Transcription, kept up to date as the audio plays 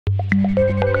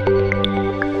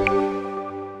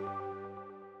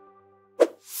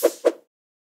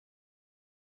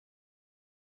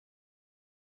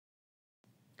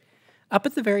Up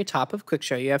at the very top of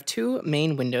QuickShow, you have two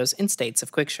main windows and states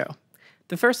of QuickShow.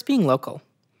 The first being local.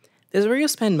 This is where you'll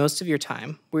spend most of your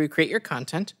time, where you create your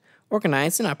content,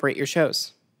 organize and operate your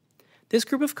shows. This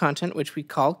group of content, which we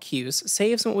call queues,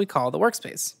 saves in what we call the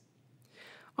workspace.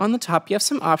 On the top, you have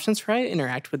some options for how to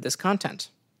interact with this content.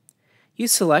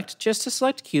 Use Select just to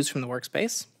select queues from the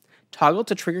workspace, Toggle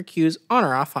to trigger queues on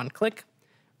or off on click,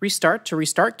 Restart to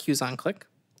restart queues on click,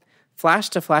 Flash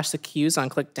to flash the queues on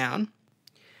click down.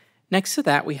 Next to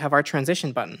that, we have our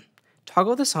Transition button.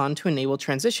 Toggle this on to enable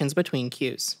transitions between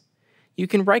queues. You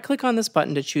can right-click on this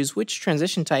button to choose which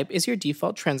transition type is your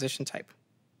default transition type.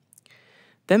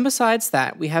 Then besides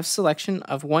that, we have selection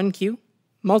of one queue,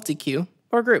 multi-queue,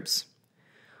 or groups.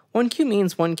 One queue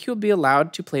means one queue will be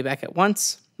allowed to play back at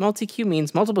once, multi-queue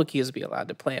means multiple queues will be allowed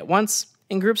to play at once,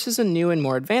 and groups is a new and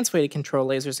more advanced way to control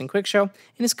lasers in QuickShow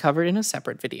and is covered in a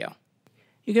separate video.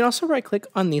 You can also right-click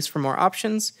on these for more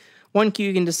options. One queue,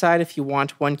 you can decide if you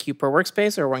want one queue per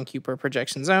workspace or one queue per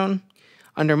projection zone.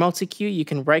 Under multi-queue, you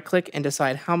can right-click and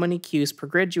decide how many queues per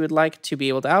grid you would like to be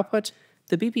able to output.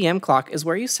 The BPM clock is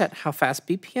where you set how fast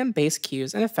BPM-based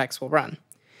queues and effects will run.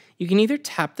 You can either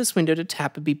tap this window to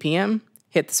tap a BPM,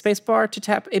 hit the spacebar to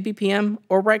tap a BPM,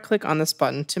 or right-click on this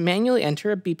button to manually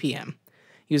enter a BPM.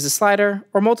 Use a slider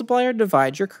or multiplier to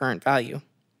divide your current value.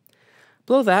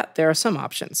 Below that, there are some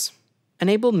options.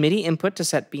 Enable MIDI input to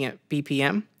set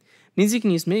BPM. Means you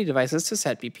can use MIDI devices to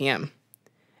set BPM.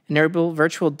 Enable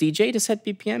Virtual DJ to set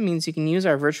BPM means you can use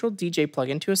our Virtual DJ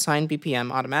plugin to assign BPM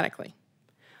automatically.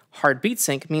 Hard Beat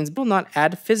Sync means it will not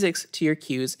add physics to your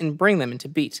cues and bring them into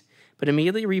beat, but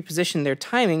immediately reposition their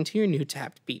timing to your new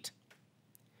tapped beat.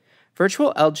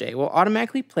 Virtual LJ will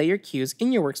automatically play your cues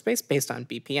in your workspace based on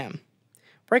BPM.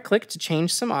 Right-click to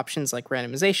change some options like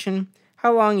randomization,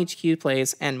 how long each cue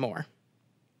plays, and more.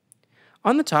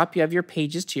 On the top, you have your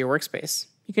pages to your workspace.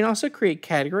 You can also create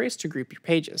categories to group your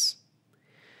pages.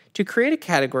 To create a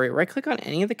category, right-click on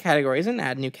any of the categories and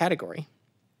add new category.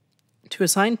 To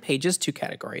assign pages to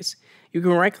categories, you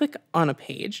can right-click on a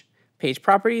page, page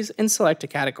properties, and select a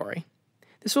category.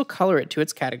 This will color it to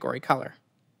its category color.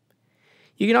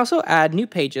 You can also add new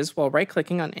pages while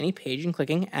right-clicking on any page and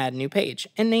clicking Add New Page,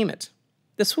 and name it.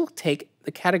 This will take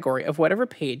the category of whatever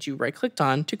page you right-clicked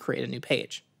on to create a new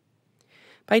page.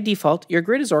 By default, your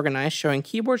grid is organized showing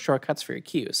keyboard shortcuts for your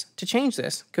cues. To change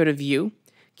this, go to View,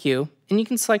 Queue, and you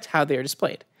can select how they are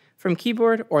displayed, from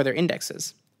keyboard or their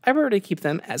indexes. I prefer to keep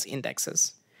them as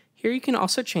indexes. Here you can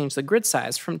also change the grid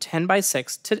size from 10 by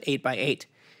 6 to 8 by 8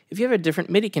 if you have a different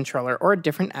MIDI controller or a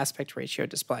different aspect ratio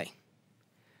display.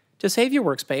 To save your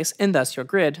workspace, and thus your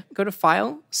grid, go to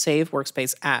File, Save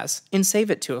Workspace As, and save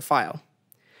it to a file.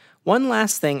 One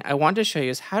last thing I want to show you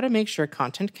is how to make sure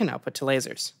content can output to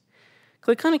lasers.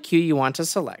 Click on a queue you want to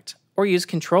select, or use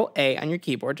Ctrl-A on your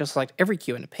keyboard to select every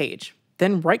queue in a page.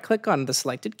 Then right-click on the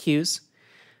selected queues,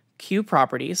 Queue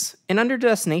Properties, and under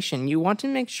Destination, you want to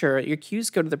make sure your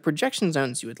queues go to the projection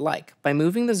zones you would like by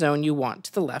moving the zone you want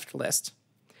to the left list.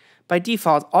 By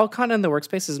default, all content in the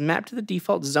workspace is mapped to the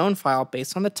default zone file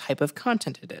based on the type of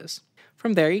content it is.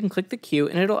 From there, you can click the queue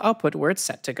and it'll output where it's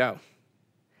set to go.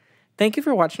 Thank you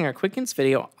for watching our Quick Hints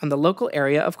video on the local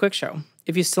area of QuickShow.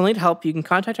 If you still need help, you can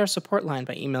contact our support line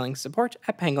by emailing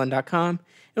support@pangolin.com, and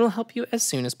we'll help you as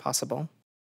soon as possible.